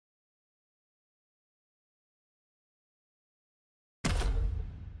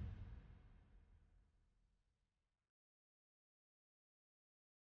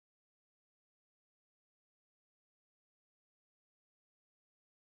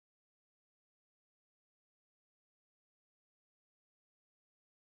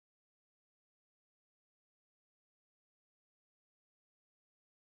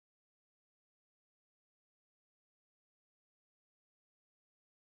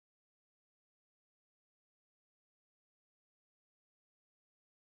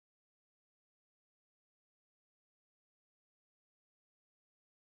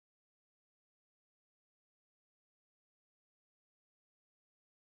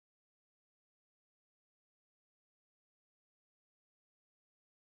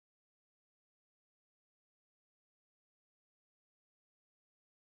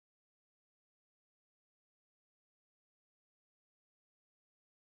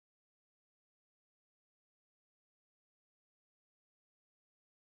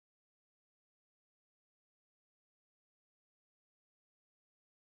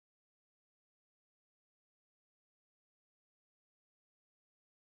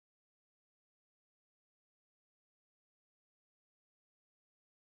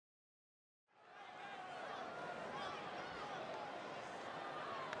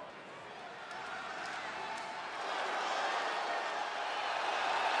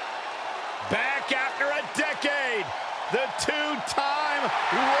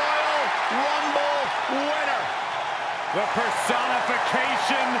Royal Rumble winner. The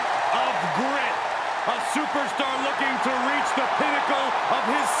personification of grit. A superstar looking to reach the pinnacle of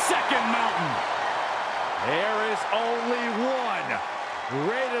his second mountain. There is only one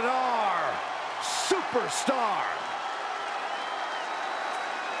rated R superstar.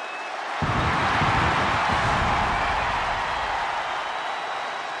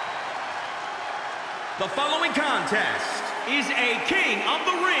 The following contest is a King of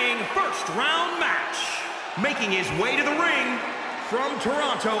the Ring first round match. Making his way to the ring from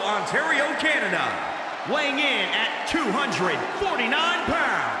Toronto, Ontario, Canada, weighing in at 249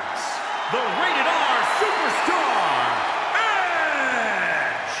 pounds, the rated R superstar,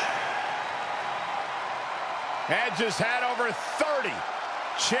 Edge! Edge has had over 30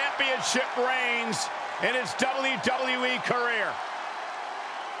 championship reigns in his WWE career.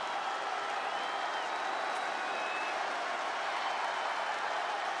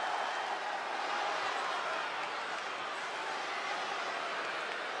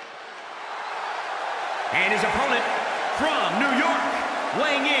 And his opponent from New York,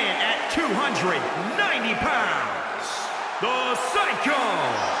 weighing in at 290 pounds, the Psycho!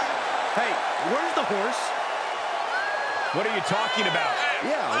 Hey, where's the horse? What are you talking about?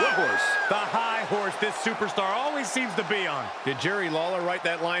 Yeah, what horse? The high horse this superstar always seems to be on. Did Jerry Lawler write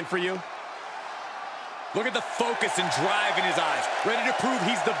that line for you? Look at the focus and drive in his eyes, ready to prove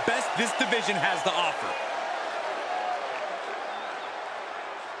he's the best this division has to offer.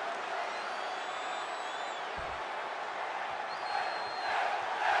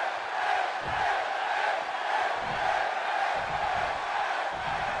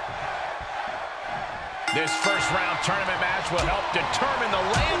 This first-round tournament match will help determine the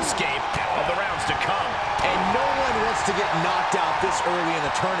landscape of the rounds to come. And no one wants to get knocked out this early in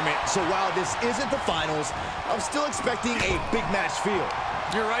the tournament, so while this isn't the finals, I'm still expecting a big match feel.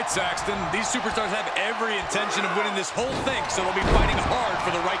 You're right, Saxton. These superstars have every intention of winning this whole thing, so they'll be fighting hard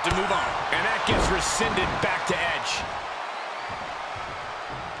for the right to move on. And that gets rescinded back to Edge.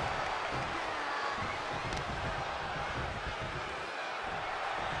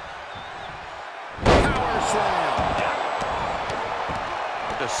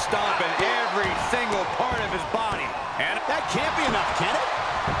 To stomp in every single part of his body. And that can't be enough, can it?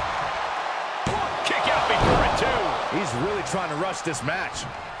 Kick out before it, too. He's really trying to rush this match.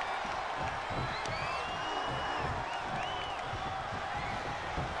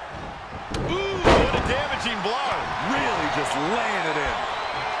 Ooh, what a damaging blow. Really just laying it in.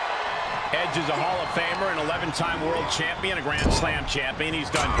 Edge is a Hall of Famer, an 11-time world champion, a Grand Slam champion. He's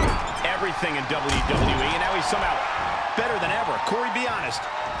done everything in WWE, and now he's somehow better than ever. Corey, be honest.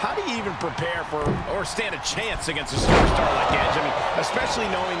 How do you even prepare for or stand a chance against a superstar like Edge? I mean, especially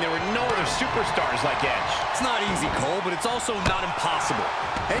knowing there were no other superstars like Edge. It's not easy, Cole, but it's also not impossible.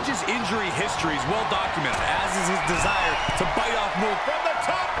 Edge's injury history is well documented, as is his desire to bite off more From the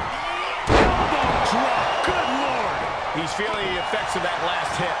top, elbow drop. Good Lord. He's feeling the effects of that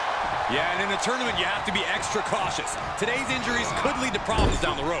last hit. Yeah, and in a tournament, you have to be extra cautious. Today's injuries could lead to problems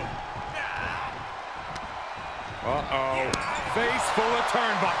down the road. Uh-oh. Face full of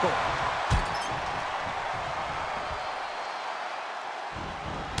turnbuckle.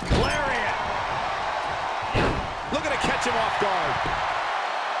 Lariat. Looking to catch him off guard.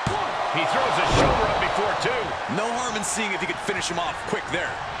 He throws his shoulder up before, too. No harm in seeing if he could finish him off quick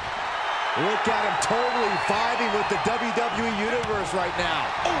there. Look at him totally vibing with the WWE Universe right now.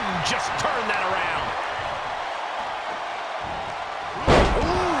 Ooh, just turn that around.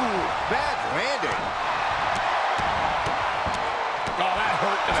 Ooh, bad landing. Oh, that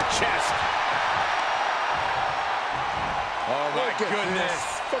hurt to the chest. Oh, my Look at goodness.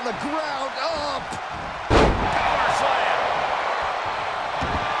 this. From the ground up. Power slam.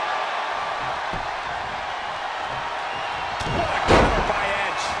 What a counter by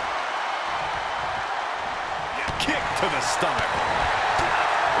Edge. Kick to the stomach.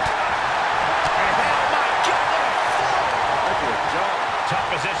 And oh, my God, what a fall. Look at the jump. Tough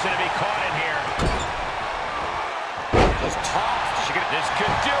position to be caught in here. This tough. This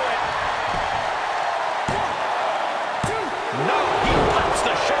could do it. No, he pops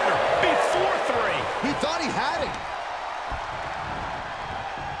the shoulder before three. He thought he had it.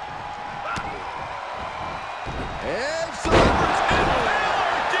 And delivers.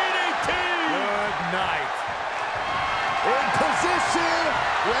 Balor DDT. Good night. In position.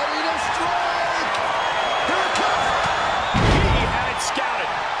 Ready to strike. Here it comes. He had it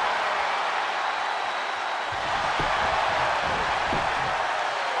scouted.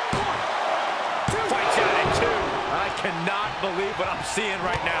 Fights out at two. I cannot believe what I'm seeing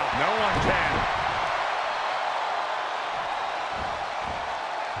right now. No one can.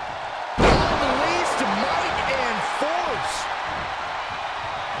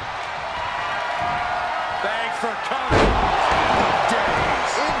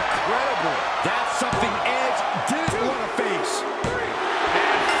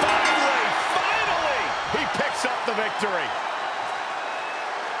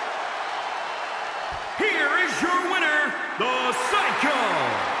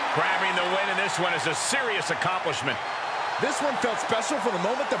 this one is a serious accomplishment. This one felt special from the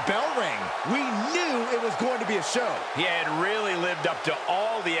moment the bell rang. We knew it was going to be a show. He had really lived up to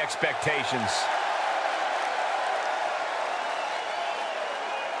all the expectations.